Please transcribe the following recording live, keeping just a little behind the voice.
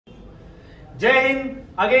Jai Hind.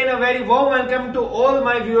 Again a very warm welcome to all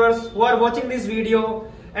my viewers who are watching this video,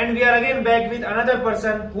 and we are again back with another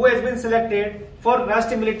person who has been selected for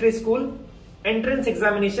Rashtriya Military School entrance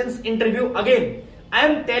examinations interview again. I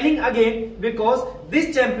am telling again because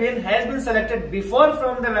this champion has been selected before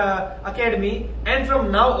from the academy and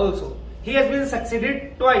from now also. He has been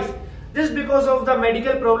succeeded twice. Just because of the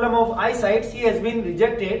medical problem of eyesight, he has been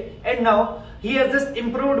rejected, and now he has just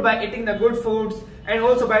improved by eating the good foods and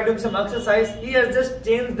also by doing some exercise. He has just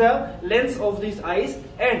changed the lens of these eyes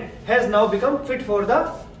and has now become fit for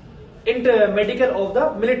the medical of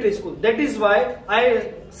the military school. That is why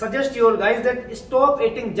I suggest you all guys that stop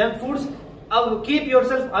eating junk foods, keep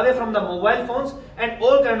yourself away from the mobile phones and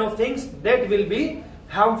all kind of things that will be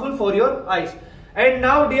harmful for your eyes. And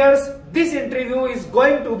now dears, this interview is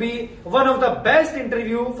going to be one of the best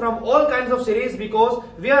interview from all kinds of series, because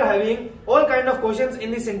we are having all kind of questions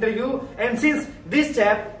in this interview, and since this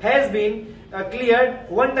chap has been cleared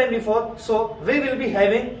one time before, so we will be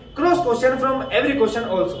having cross question from every question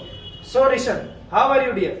also. So Rishan, how are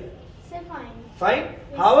you dear? Sir, fine. Fine?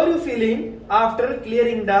 Yes. How are you feeling after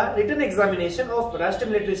clearing the written examination of Rashtriya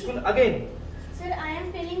Military School again? Sir, I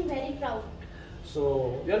am feeling very proud.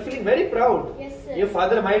 So, you are feeling very proud? Yes, sir. Your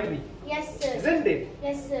father might be? Yes, sir. Isn't it?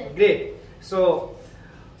 Yes, sir. Great. So,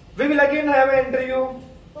 we will again have an interview.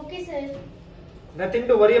 Okay, sir. Nothing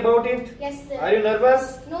to worry about it? Yes, sir. Are you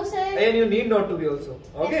nervous? No, sir. And you need not to be also.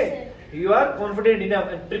 Okay? Yes, sir. You are confident enough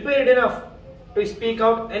and prepared enough to speak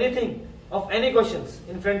out anything of any questions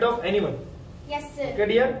in front of anyone. Yes, sir. Okay,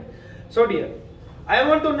 dear? So, dear, I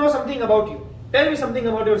want to know something about you. Tell me something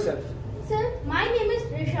about yourself. Sir, my name is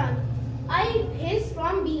Rishant. I is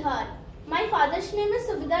from Bihar. My father's name is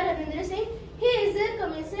Subedar Ravindra Singh. He is a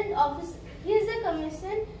commissioned officer. He is a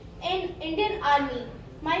commissioned in Indian Army.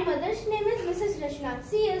 My mother's name is Mrs. Rashna.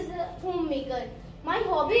 She is a homemaker. My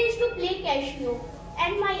hobby is to play Casio,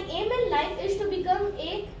 and my aim in life is to become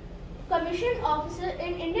a commissioned officer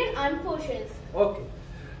in Indian Armed Forces. Okay.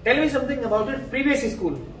 Tell me something about your previous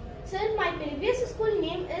school. Sir, my previous school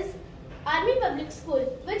name is Army Public School,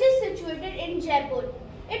 which is situated in Jaipur.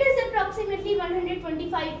 It is approximately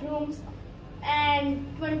 125 rooms and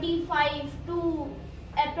 25 to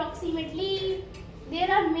approximately, there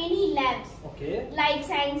are many labs. Okay. Like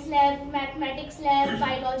science lab, mathematics lab,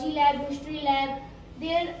 biology lab, history lab.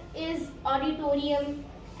 There is auditorium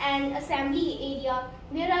and assembly area.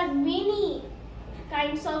 There are many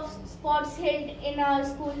kinds of sports held in our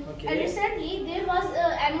school. Okay. And recently there was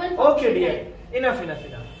annual function. Okay dear, enough.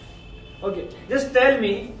 Okay, just tell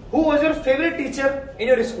me, who was your favorite teacher in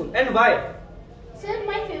your school and why? Sir,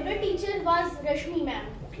 my favorite teacher was Rashmi ma'am.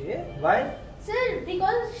 Okay, why? Sir,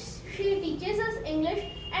 because she teaches us English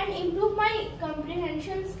and improve my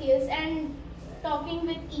comprehension skills and talking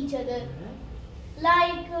with each other.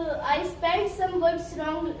 Like I spelled some words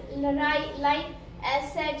wrong, like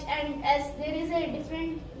as such and as. There is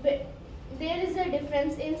a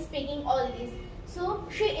difference in speaking all these. So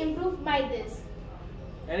she improved my this.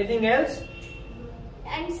 Anything else?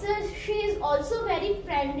 And sir, she is also very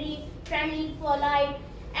friendly, polite,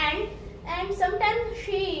 and sometimes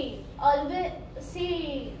she is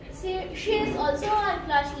also our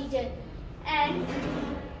class teacher, and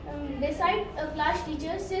beside a class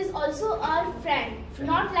teacher, she is also our friend,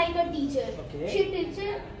 not like a teacher. Okay. She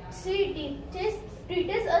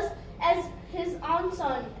teaches us as his own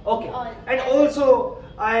son. Okay. And also,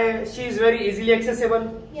 she is very easily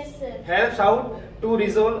accessible. Yes, sir. Helps out to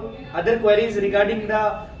resolve other queries regarding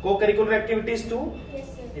the co-curricular activities too. Yes,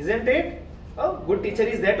 sir. Isn't it? Oh, good teacher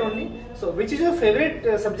is that only. So, which is your favorite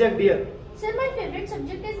subject, dear? Sir, my favorite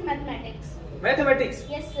subject is mathematics. Mathematics?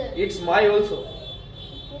 Yes, sir. It's my also.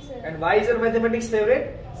 Yes, sir. And why is your mathematics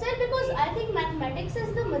favorite? Sir, because I think mathematics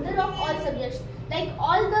is the mother of all subjects. Like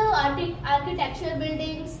all the architecture,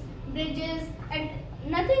 buildings, bridges, and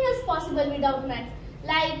nothing is possible without math.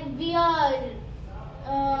 Like we are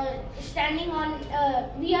sitting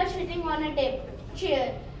on a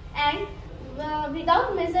chair, and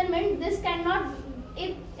without measurement, this cannot.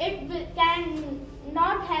 It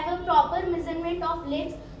cannot have a proper measurement of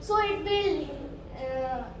legs, so it will.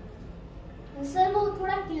 Sir वो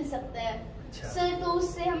थोड़ा हिल सकता है sir, तो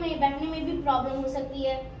उससे हमें बैठने में भी प्रॉब्लम हो सकती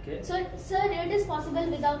है. Sir it is possible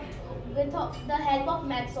with the help of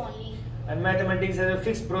maths only. And mathematics has a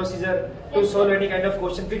fixed procedure to solve any kind of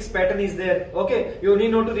question. Fixed pattern is there. Okay, you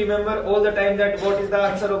need not to remember all the time that what is the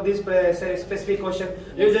answer of this specific question.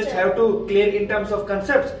 You just have to clear in terms of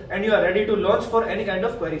concepts, and you are ready to launch for any kind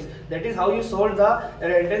of queries. That is how you solve the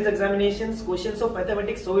entrance examinations questions of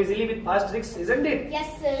mathematics so easily with fast tricks, isn't it? Yes,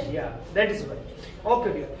 sir. Yeah, that is why.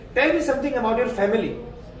 Okay, dear. Tell me something about your family.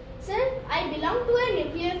 Sir, I belong to a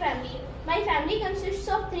nuclear family. My family consists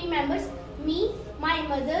of 3 members: me, my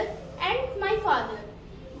mother, and my father.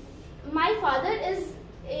 My father's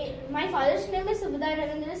name is Subhadar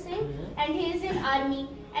Ravindra Singh, and he is in army.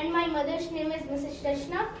 And my mother's name is Mrs.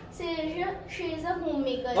 Rashna. She is a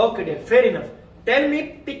homemaker. Okay, dear. Fair enough. Tell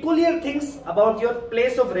me peculiar things about your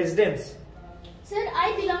place of residence. Sir,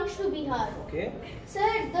 I belong to Bihar. Okay.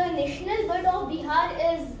 Sir, the national bird of Bihar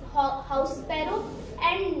is house sparrow,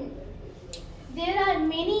 and there are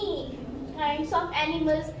many kinds of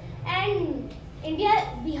animals. And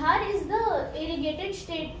Bihar is the irrigated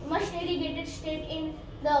state, most irrigated state in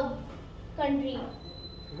the country.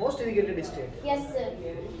 Most irrigated state. Yes, sir.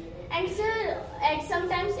 And sir, at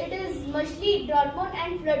sometimes it is mostly drought-prone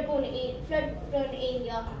and flood-prone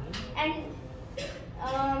area. And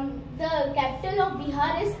the capital of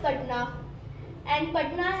Bihar is Patna. And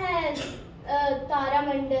Patna has Tara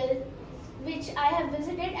Mandal, which I have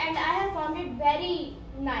visited, and I have found it very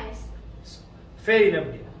nice. Fair enough,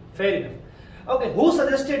 dear. Fair enough. Okay, who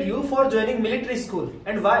suggested you for joining military school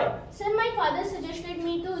and why? Sir, my father suggested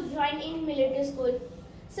me to join in military school.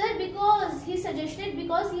 Sir, because he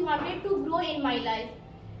wanted to grow in my life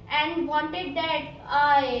and wanted that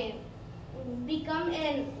I become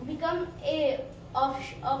a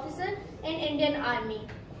officer in Indian Army.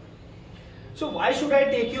 So why should I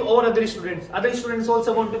take you over other students? Other students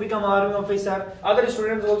also want to become army officer. Other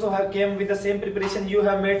students also have came with the same preparation you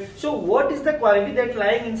have made. So what is the quality that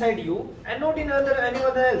lying inside you and not in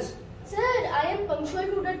anyone else? Sir, I am punctual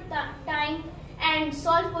to the time and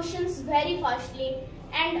solve questions very fastly,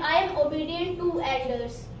 and I am obedient to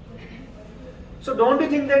elders. So don't you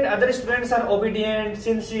think that other students are obedient,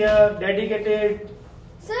 sincere, dedicated?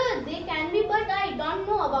 Sir, they can be, but I don't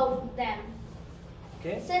know about them.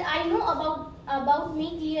 Okay. Sir, I know about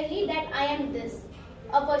me clearly that I am this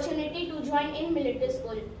opportunity to join in military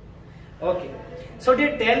school. Okay. So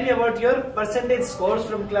dear, tell me about your percentage scores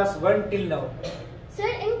from class 1 till now. Sir,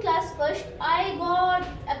 in class first, I got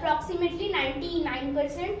approximately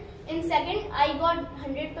 99%. In second, I got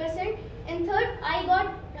 100%. In third, I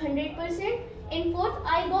got 100%. In fourth,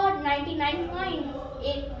 I got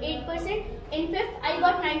 99.8%. In fifth, I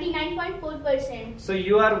got 99.4%. So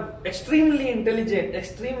you are extremely intelligent,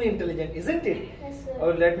 isn't it? Yes, sir.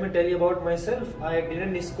 Or let me tell you about myself. I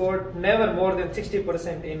didn't score never more than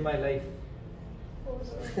 60% in my life. Oh,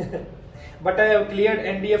 sir. But I have cleared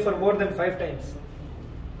NDA for more than 5 times.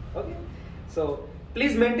 Okay. So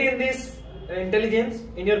please maintain this intelligence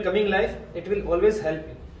in your coming life. It will always help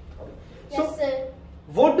you. Okay. Yes, sir.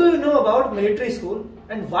 What do you know about military school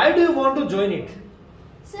and why do you want to join it?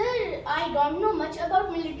 Sir, I don't know much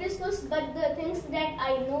about military schools, but the things that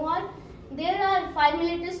I know are there are 5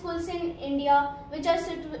 military schools in India which are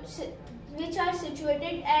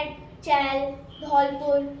situated at Chal,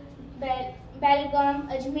 Dholpur, Belgaum,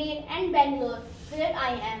 Ajmer and Bangalore, where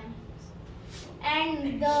I am.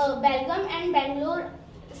 And the Belgaum and Bangalore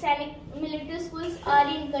military schools are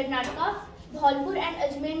in Karnataka, Dholpur and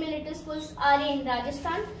Ajmer military schools are in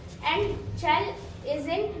Rajasthan, and Chal is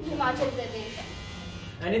in Himachal Pradesh.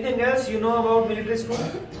 Anything else you know about military school?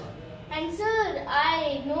 And sir,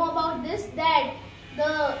 I know about this that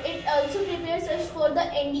it also prepares us for the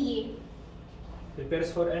NDA.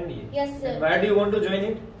 Prepares for NDA? Yes, sir. And why do you want to join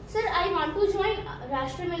it? Sir, I want to join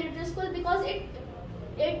Rashtriya Military School because it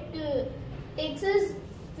takes us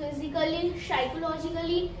physically,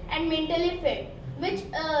 psychologically and mentally fit, which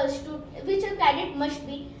a cadet must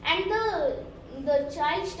be. And the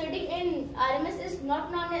child studying in RMS is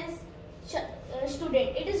not known as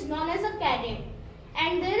student, it is known as a cadet.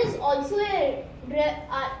 And there is also a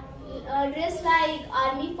dress like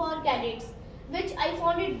army for cadets, which I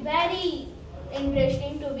found it very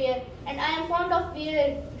interesting to wear, and I am fond of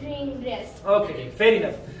wearing dress. Okay, fair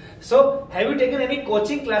enough. So, have you taken any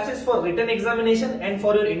coaching classes for written examination and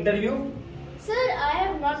for your interview? Sir, I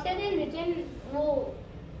have not taken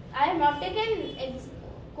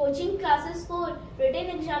coaching classes for written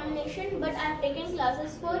examination, but I have taken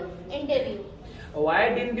classes for interview. Why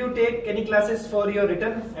didn't you take any classes for your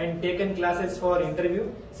written and taken classes for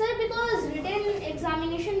interview? Sir, because written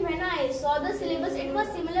examination, when I saw the syllabus, it was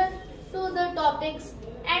similar to the topics,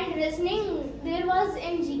 and reasoning there was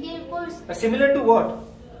in GK course. Similar to what?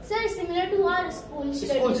 Sir, similar to our school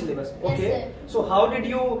study. School syllabus. Okay. Yes, sir. So how did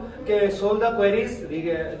you solve the queries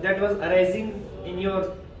that was arising in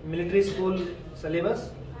your military school syllabus?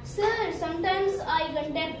 Sir, sometimes I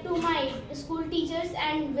contact to my school teachers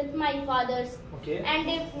and with my fathers. Okay. And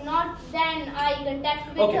if not, then I contact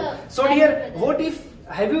with Okay. So dear, what if,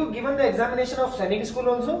 have you given the examination of Sainik school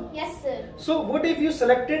also? Yes, sir. So what if you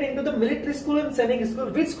selected into the military school and Sainik school?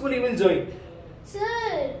 Which school you will join?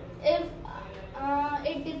 Sir,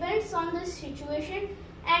 It depends on the situation,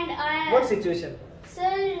 and What situation?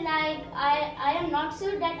 Sir, like I am not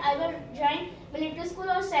sure that I will join military school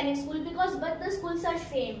or sainik school because both the schools are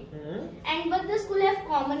same, and both the school have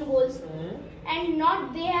common goals, and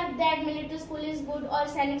not they have that military school is good or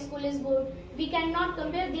sainik school is good. We cannot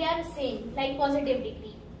compare. They are same, like positive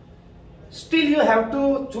degree. Still, you have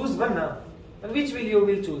to choose one now. Which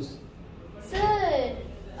will choose? Sir,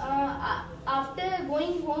 after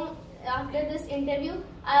going home after this interview,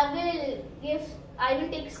 I will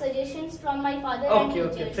take suggestions from my father and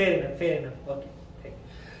teachers. Okay, fair enough. Okay.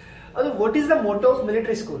 What is the motto of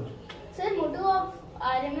military school? Sir, motto of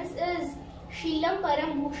RMS is Sheelam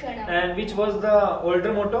Param Bhushanam. And which was the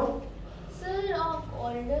older motto? Sir, of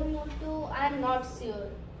older motto, I am not sure.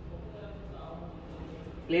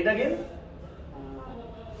 Play the game?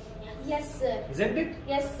 Yes, sir. Isn't it?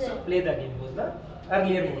 Yes, sir. So, play the game was the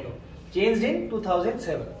earlier motto. Changed in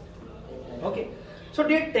 2007. Okay. So,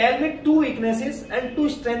 dear, tell me 2 weaknesses and 2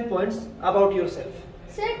 strength points about yourself.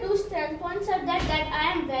 Sir, 2 strength points are that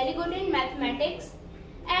I am very good in mathematics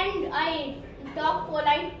and I talk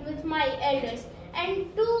polite with my elders. And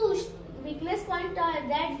 2 weakness points are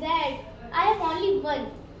that I have only one,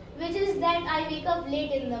 which is that I wake up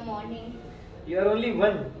late in the morning. You are only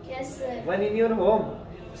one. Yes, sir. One in your home.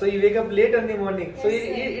 So you wake up late in the morning. Yes, so sir.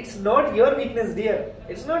 It's not your weakness, dear.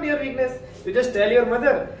 It's not your weakness. You just tell your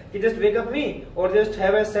mother, you just wake up me, or just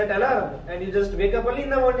have a set alarm and you just wake up early in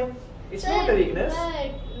the morning. It's Sir, not a weakness.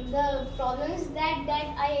 But the problem is that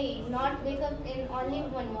I not wake up in only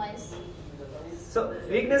one voice. So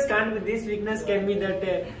weakness can't be this. Weakness can be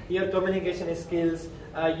that your communication skills,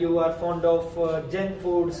 you are fond of junk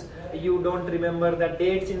foods, you don't remember the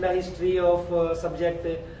dates in the history of subject,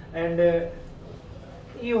 and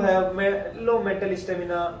you have low mental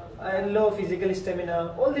stamina and low physical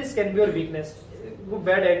stamina. All this can be your weakness.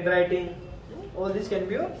 Bad handwriting, all this can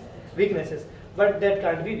be your weaknesses, but that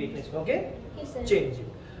can't be weakness. Okay? Yes, sir. Change it.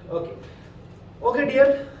 Okay,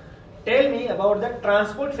 dear. Tell me about the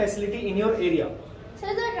transport facility in your area. So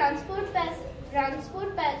the transport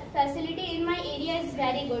facility in my area is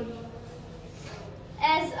very good.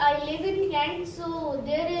 As I live in Kent, so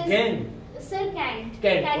there is Kent,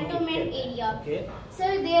 Cantonment area. Okay. So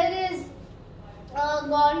there is a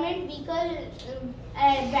government vehicle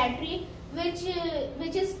battery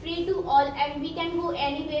which is free to all, and we can go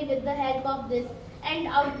anywhere with the help of this. And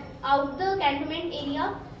out the Cantonment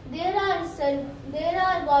area, there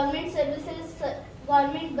are government services,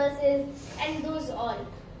 government buses, and those all.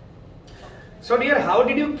 So dear, how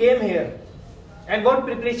did you came here, and what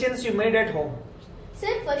preparations you made at home?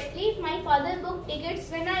 Sir, firstly, my father booked tickets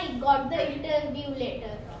when I got the interview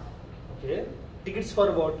letter. Okay. Tickets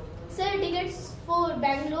for what? Sir, tickets for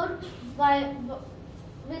Bangalore Flight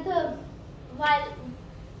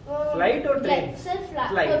or train? Yes, sir,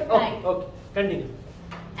 Flight. for flight. Okay. Continue.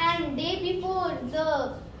 And day before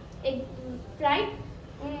the flight,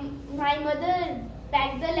 my mother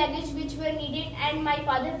packed the luggage which were needed, and my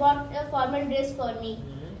father bought a formal dress for me.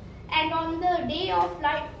 And on the day of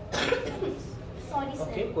flight, sorry sir.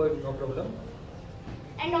 Okay, good, no problem.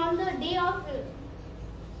 And on the day of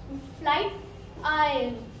flight,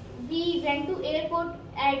 we went to airport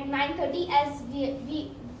at 9:30 as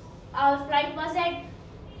our flight was at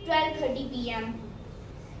 12:30 p.m.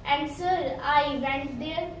 And sir, I went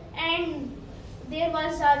there and there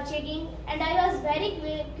was checking, and I was very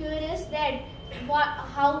curious that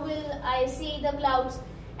how will I see the clouds.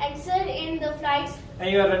 And sir, in the flights. And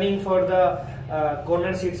you are running for the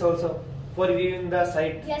corner seats also for viewing the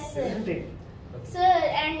sight. Yes, sir. Isn't it? Sir,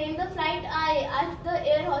 and in the flight, I asked the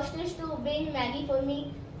air hostess to bring Maggie for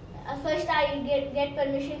me. First, I get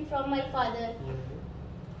permission from my father.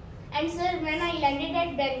 And sir, when I landed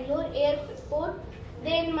at Bangalore airport,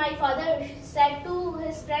 then my father said to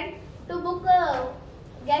his friend to book a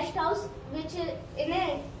guest house which in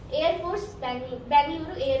a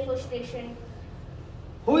Bangalore Air Force Station.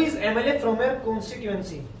 Who is MLA from your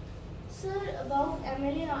constituency? Sir, about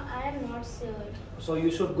MLA, I am not sure. So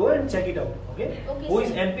you should go and check it out. Okay. Okay. Who sir.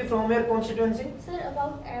 is MP from your constituency? Sir,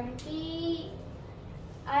 about MP,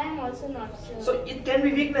 I am also not sure. So it can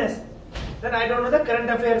be weakness. Then I don't know the current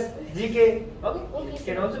affairs, GK. Okay. Okay, It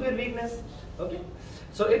can sir. also be a weakness. Okay.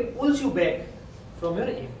 So it pulls you back from your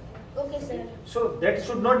aim. Okay, sir. So that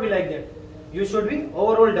should not be like that. You should be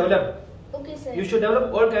overall developed. Okay, sir. You should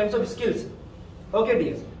develop all kinds of skills. Okay,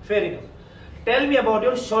 dear. Fair enough. Tell me about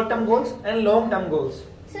your short-term goals and long-term goals.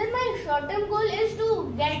 Sir, my short-term goal is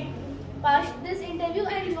to get past this interview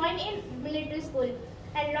and join in military school.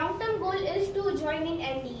 And long-term goal is to join in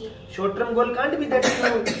NDA. Short-term goal can't be that you.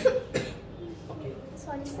 Okay.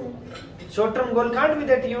 Sorry, sir. Short-term goal can't be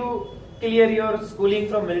that you clear your schooling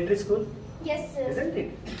from military school, Yes, sir. isn't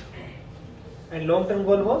it? And long-term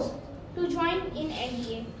goal was To join in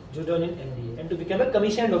NDA. to join in NDA and to become a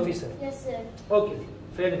commissioned officer. Yes, sir. Okay,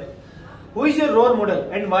 fair enough. Who is your role model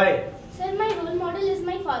and why? Sir, my role model is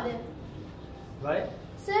my father. Why?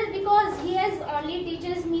 Sir, because he has only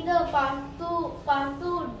teaches me the path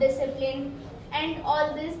to discipline and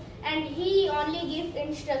all this, and he only gives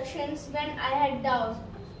instructions when I had doubts.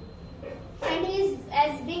 And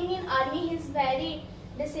as being in army, he is very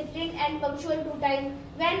disciplined and punctual to time.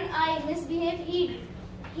 When I misbehave,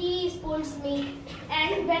 he scolds me,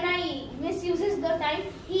 and when I misuses the time,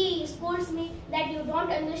 he scolds me that you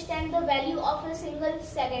don't understand the value of a single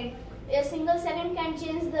second. A single second can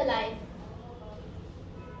change the life.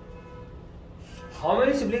 How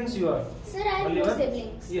many siblings you are? Sir, I have Only no one?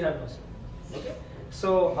 siblings. You have no siblings. Okay.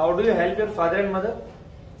 So how do you help your father and mother?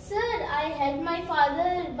 Sir, I help my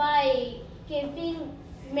father by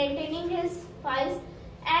maintaining his files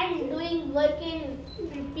and doing work in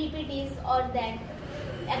PPTs or that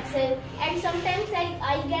Excel, and sometimes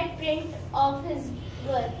I get print of his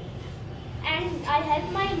work. And I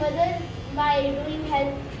help my mother by doing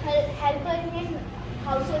helper in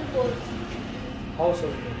household chores.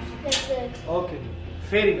 Household chores. Yes, sir. Okay,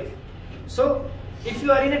 fair enough. So, if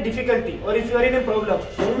you are in a difficulty or if you are in a problem,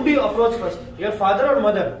 whom do you approach first? Your father or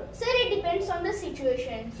mother? Sir, it depends on the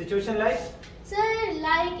situation. Situation like? Sir,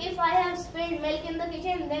 like if I have spilled milk in the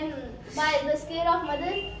kitchen, then by the scare of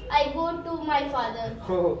mother, I go to my father.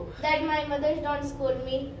 Oh, That my mother don't scold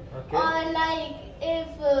me. Okay. Or like if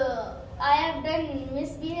I have done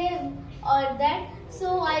misbehave or that,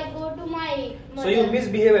 so I go to my mother. so you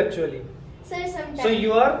misbehave actually. Sir, sometimes. So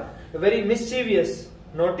you are very mischievous,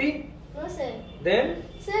 naughty. No, sir. Then,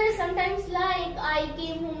 Sir, sometimes like I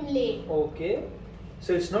came home late. okay.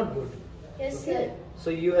 So it's not good. Yes, Okay. sir. So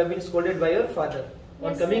you have been scolded by your father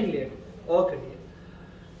on Yes, coming sir. late. Okay, dear.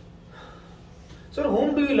 So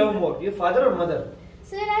whom do you love more, your father or mother?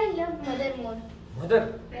 Sir, I love mother more.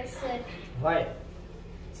 Mother. Yes, sir. Why?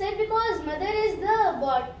 Sir, because mother is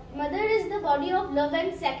the body of love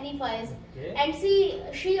and sacrifice. Okay. And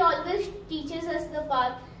she always teaches us the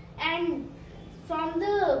path, and from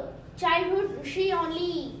the childhood she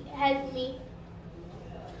only helped me.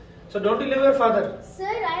 So don't you love your father? Sir,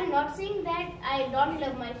 I am not saying that I don't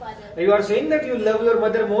love my father. You are saying that you love your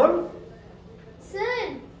mother more?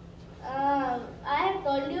 Sir, I have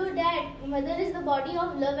told you that mother is the body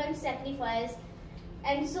of love and sacrifice,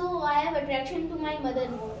 and so I have attraction to my mother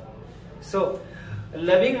more. So,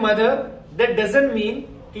 loving mother, that doesn't mean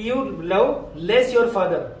you love less your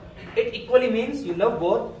father. It equally means you love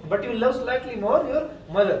both, but you love slightly more your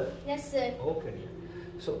mother. Yes, sir. Okay.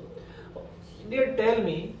 So, dear, tell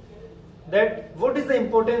me that what is the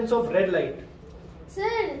importance of red light? Sir,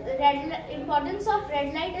 importance of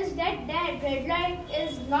red light is that red light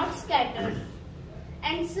is not scattered,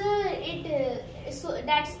 and sir, so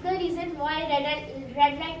that's the reason why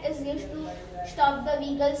red light is used to stop the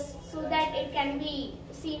vehicles so that it can be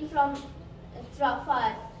seen from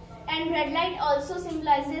far. And red light also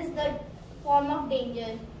symbolizes the form of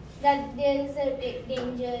danger, that there is a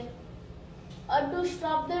danger, or to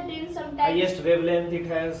stop the train sometimes. Highest wavelength it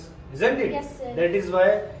has, isn't it? Yes, sir. That is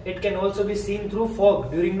why it can also be seen through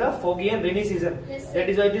fog during the foggy and rainy season. Yes, sir. That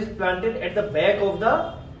is why it is planted at the back of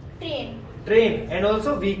the Train. and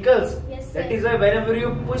also vehicles. Yes, That sir. is why whenever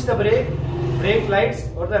you push the brake lights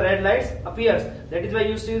or the red lights appears. That is why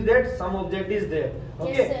you see that some object is there.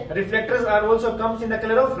 Okay. Yes, sir. Reflectors are also comes in the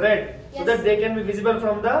color of red, so Yes, that they can be visible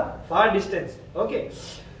from the far distance. Okay.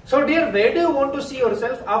 So dear, where do you want to see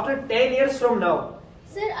yourself after 10 years from now?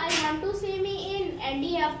 Sir, I want to see me in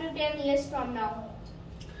ND after 10 years from now.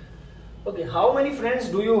 Okay. How many friends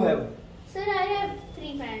do you have? Sir, I have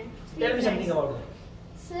 3 friends. Tell me something about them.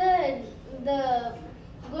 Sir, the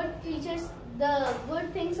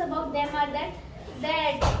good things about them are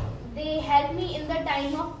that they help me in the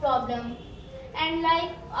time of problem. And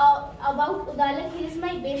like about Udalak, he is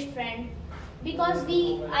my best friend because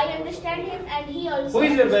I understand him and he also. Who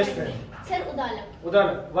is your best understands me. Sir, Udalak.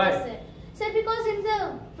 Udana, why? Yes, sir. Sir, because in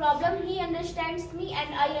the problem he understands me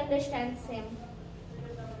and I understand him.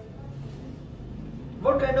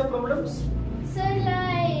 What kind of problems? Sir,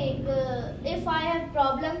 like if I have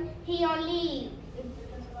problem, he only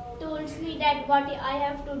tells me that what I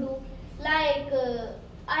have to do. Like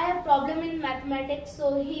I have problem in mathematics,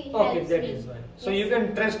 so he Okay, helps that me. is fine. So Yes, you sir.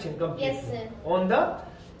 can trust him completely. Yes, sir. On the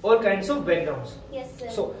all kinds of backgrounds. Yes, sir.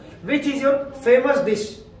 So, which is your famous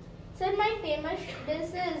dish? Sir, my famous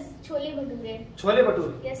dish is chole bhature. Chole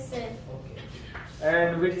bhature. Yes, sir. Okay.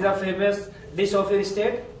 And which is the famous dish of your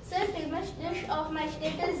state? Sir, famous dish of my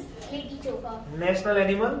state is litti chokha. National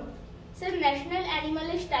animal? Sir, national animal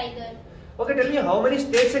is tiger. Okay, tell me how many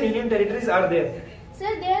states and union territories are there?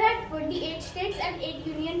 Sir, there are 28 states and 8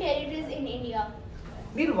 union territories in India.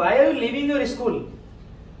 Then why are you leaving your school?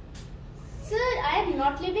 Sir, I am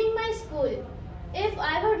not leaving my school. If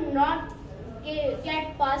I would not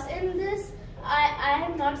get pass in this, I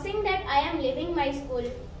am not saying that I am leaving my school.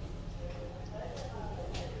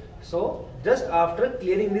 So, just after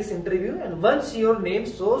clearing this interview and once your name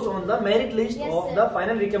shows on the merit list of the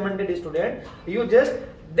final recommended student,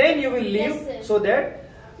 then you will leave so that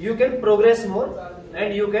you can progress more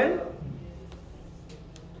and you can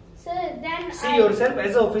see yourself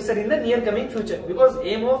as an officer in the near coming future, because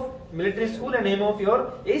aim of military school and aim of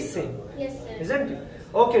your is same. Yes, sir. Isn't it?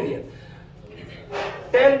 Okay, dear.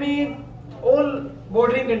 Tell me all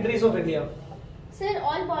bordering countries of India. Sir,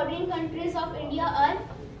 all bordering countries of India are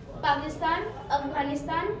Pakistan,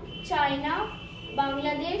 Afghanistan, China,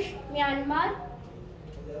 Bangladesh, Myanmar,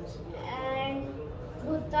 and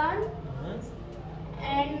Bhutan,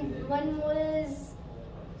 and one more is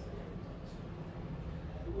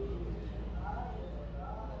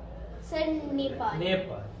Sir, Nepal.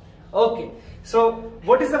 Nepal. Okay. So,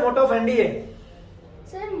 what is the motto of NDA?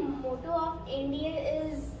 Sir, motto of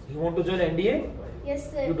NDA is... You want to join NDA?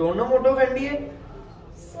 Yes, sir. You don't know motto of NDA?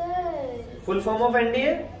 Sir. Full form of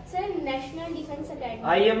NDA? Sir, National Defence Academy.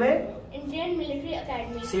 IMA? Indian Military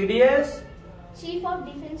Academy. CDS? Chief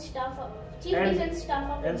Defence Staff of India.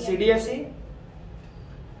 And CDSE?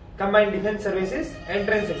 Combined Defence Services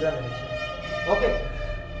Entrance Examination. Okay.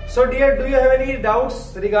 So dear, do you have any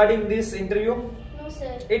doubts regarding this interview? No,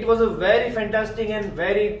 sir. It was a very fantastic and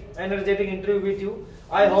very energetic interview with you.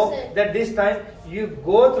 I hope that this time you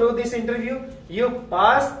go through this interview, you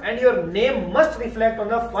pass, and your name must reflect on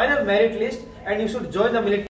the final merit list and you should join the military.